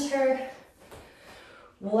center.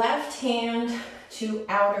 Left hand to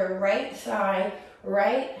outer right thigh.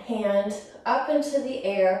 Right hand up into the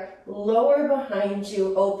air. Lower behind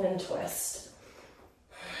you. Open twist.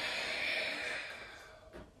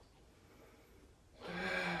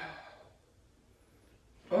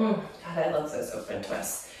 God, I love those open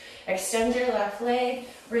twists. Extend your left leg.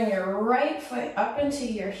 Bring your right foot up into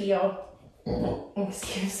your heel.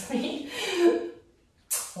 Excuse me.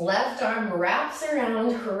 Left arm wraps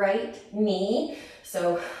around right knee.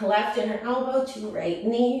 So left inner elbow to right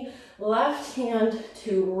knee. Left hand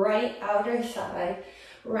to right outer thigh.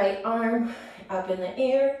 Right arm up in the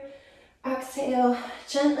air. Exhale.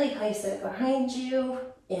 Gently place it behind you.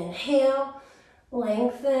 Inhale.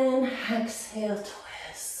 Lengthen. Exhale.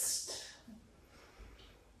 Twist.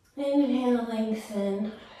 Inhale.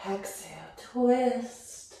 Lengthen. Exhale.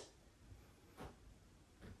 Twist.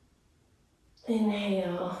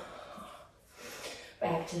 Inhale.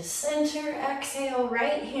 Back to center. Exhale.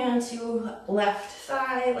 Right hand to left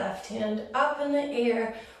thigh. Left hand up in the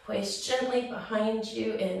air. Place gently behind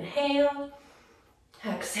you. Inhale.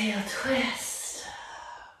 Exhale. Twist.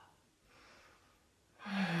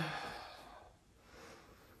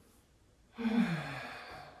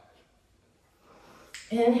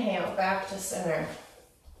 Inhale. Back to center.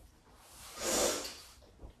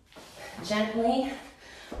 Gently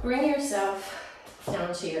bring yourself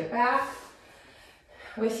down to your back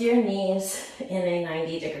with your knees in a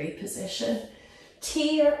 90-degree position.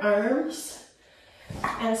 Tee your arms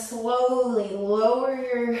and slowly lower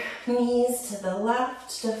your knees to the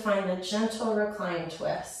left to find a gentle recline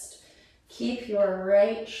twist. Keep your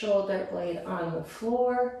right shoulder blade on the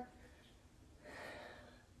floor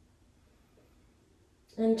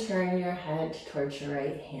and turn your head towards your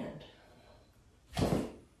right hand.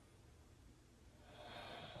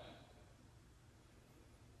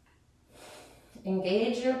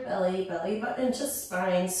 Engage your belly, belly button to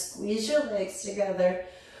spine, squeeze your legs together,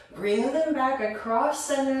 bring them back across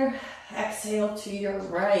center, exhale to your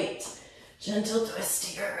right, gentle twist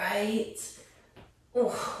to your right.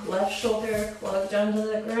 Ooh, left shoulder plugged onto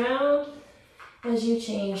the ground as you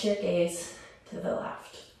change your gaze to the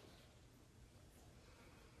left.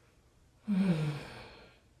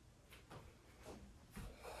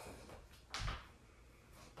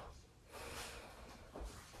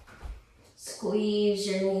 Squeeze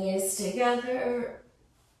your knees together,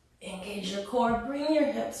 engage your core, bring your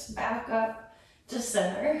hips back up to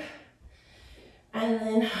center, and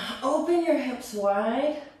then open your hips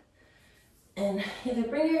wide, and either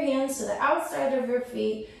bring your hands to the outside of your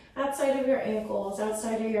feet, outside of your ankles,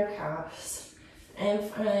 outside of your calves, and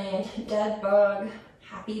find dead bug,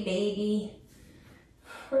 happy baby,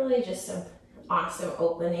 really just some awesome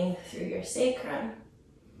opening through your sacrum,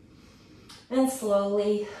 and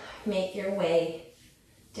slowly make your way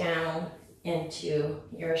down into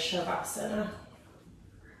your Shavasana.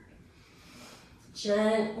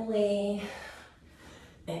 Gently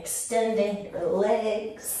extending your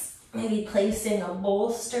legs, maybe placing a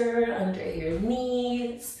bolster under your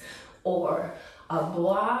knees or a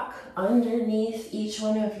block underneath each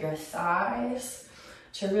one of your thighs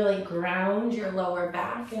to really ground your lower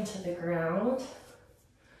back into the ground.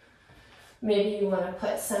 Maybe you want to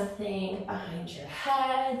put something behind your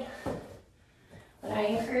head, but I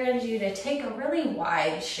encourage you to take a really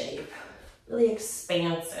wide shape. really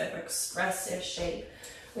expansive, expressive shape.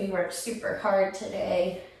 We worked super hard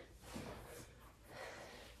today.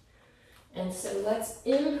 And so let's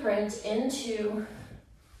imprint into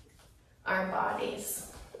our bodies.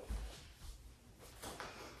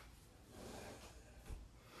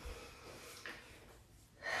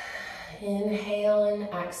 Inhale and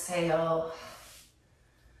exhale.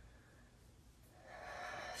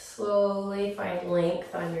 Slowly find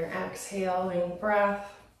length on your exhaling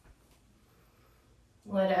breath.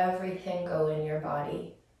 Let everything go in your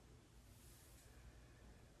body.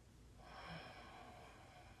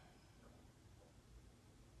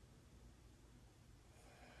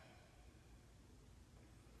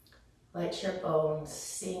 Let your bones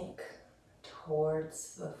sink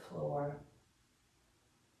towards the floor.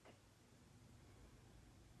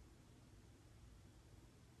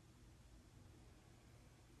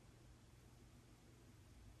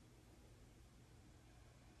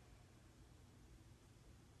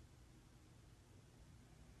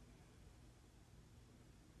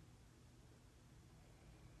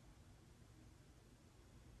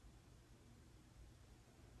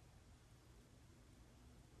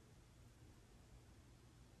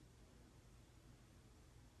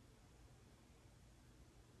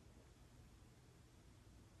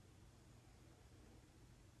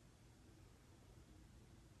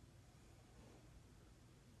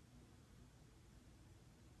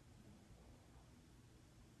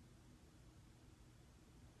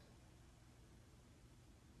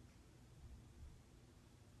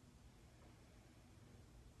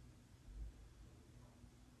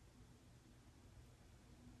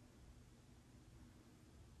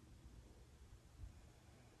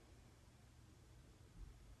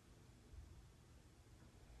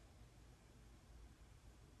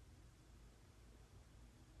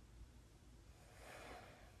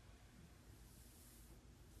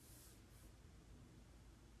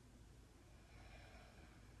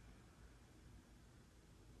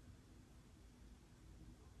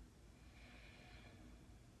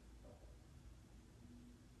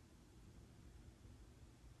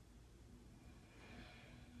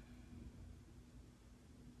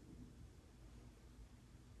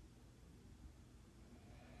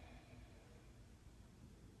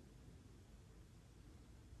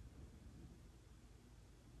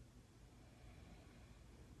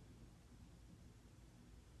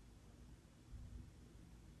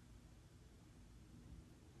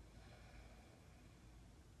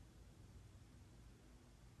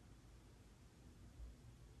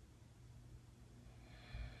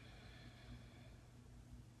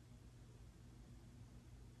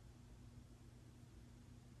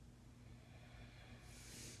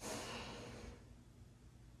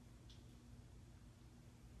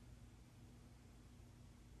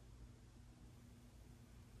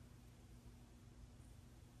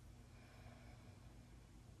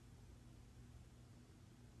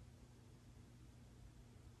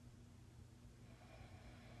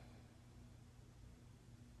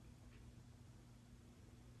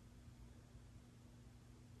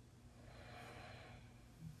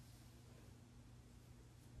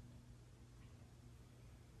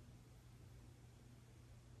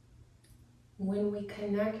 When we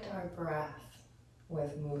connect our breath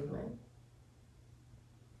with movement,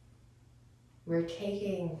 we're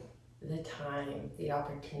taking the time, the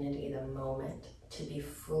opportunity, the moment to be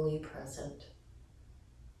fully present.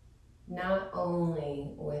 Not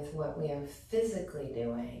only with what we are physically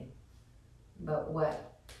doing, but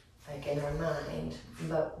what, like in our mind,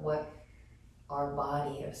 but what our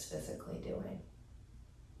body is physically doing.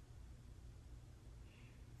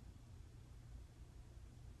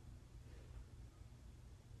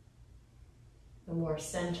 The more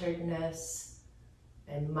centeredness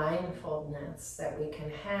and mindfulness that we can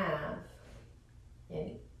have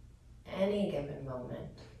in any given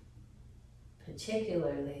moment,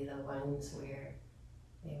 particularly the ones where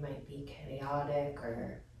they might be chaotic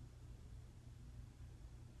or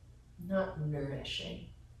not nourishing.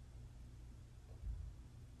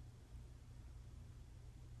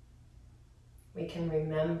 We can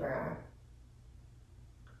remember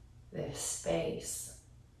this space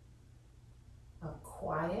of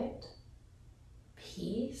quiet,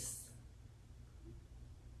 peace,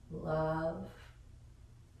 love,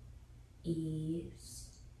 ease,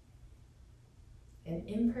 and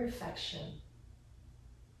imperfection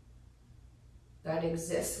that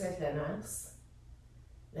exists within us,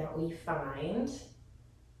 that we find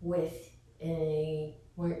with a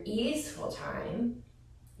more easeful time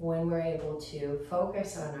when we're able to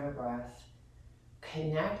focus on our breath,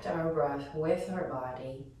 connect our breath with our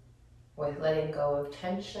body, with letting go of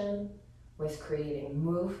tension, with creating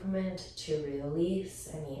movement to release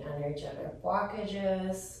any energetic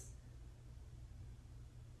blockages,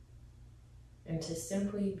 and to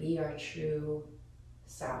simply be our true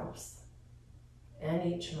selves in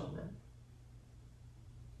each moment.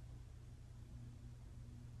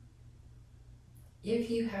 If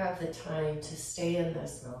you have the time to stay in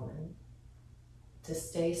this moment, to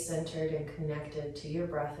stay centered and connected to your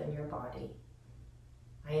breath and your body,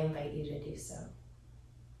 I invite you to do so.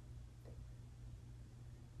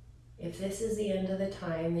 If this is the end of the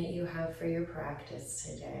time that you have for your practice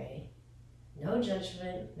today, no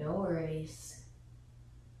judgment, no worries.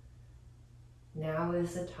 Now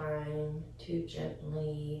is the time to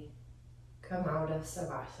gently come out of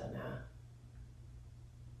Savasana.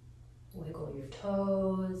 Wiggle your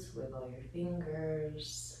toes, wiggle your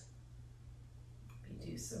fingers.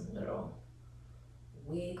 Maybe do some little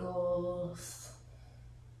wiggles.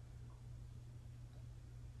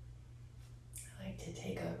 I like to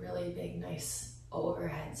take a really big, nice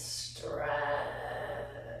overhead stretch.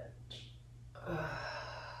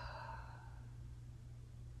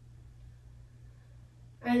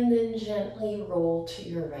 And then gently roll to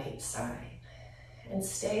your right side. And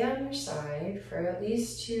stay on your side for at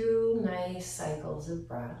least 2 nice cycles of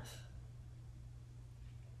breath.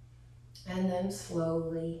 And then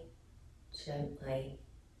slowly, gently,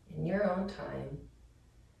 in your own time,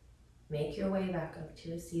 make your way back up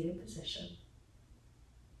to a seated position.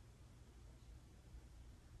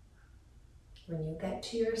 When you get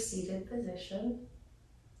to your seated position,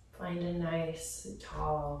 find a nice,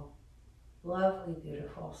 tall, lovely,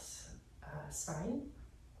 beautiful spine.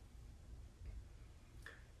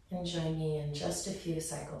 And join me in just a few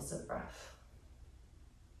cycles of breath.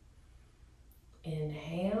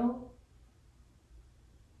 Inhale.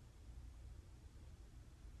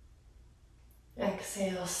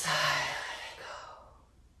 Exhale, sigh,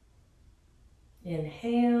 let it go.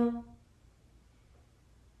 Inhale.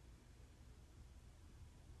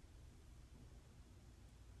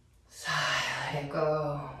 Sigh, let it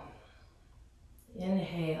go.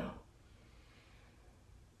 Inhale.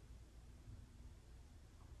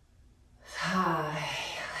 Sigh,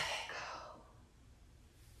 let it go.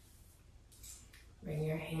 Bring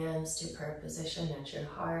your hands to prayer position at your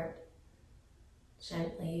heart.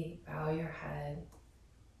 Gently bow your head.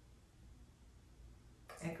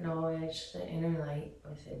 Acknowledge the inner light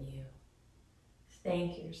within you.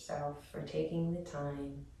 Thank yourself for taking the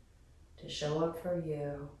time to show up for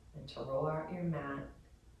you and to roll out your mat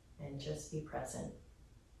and just be present.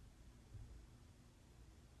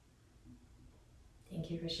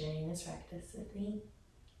 Thank you for sharing this practice with me.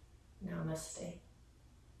 Namaste.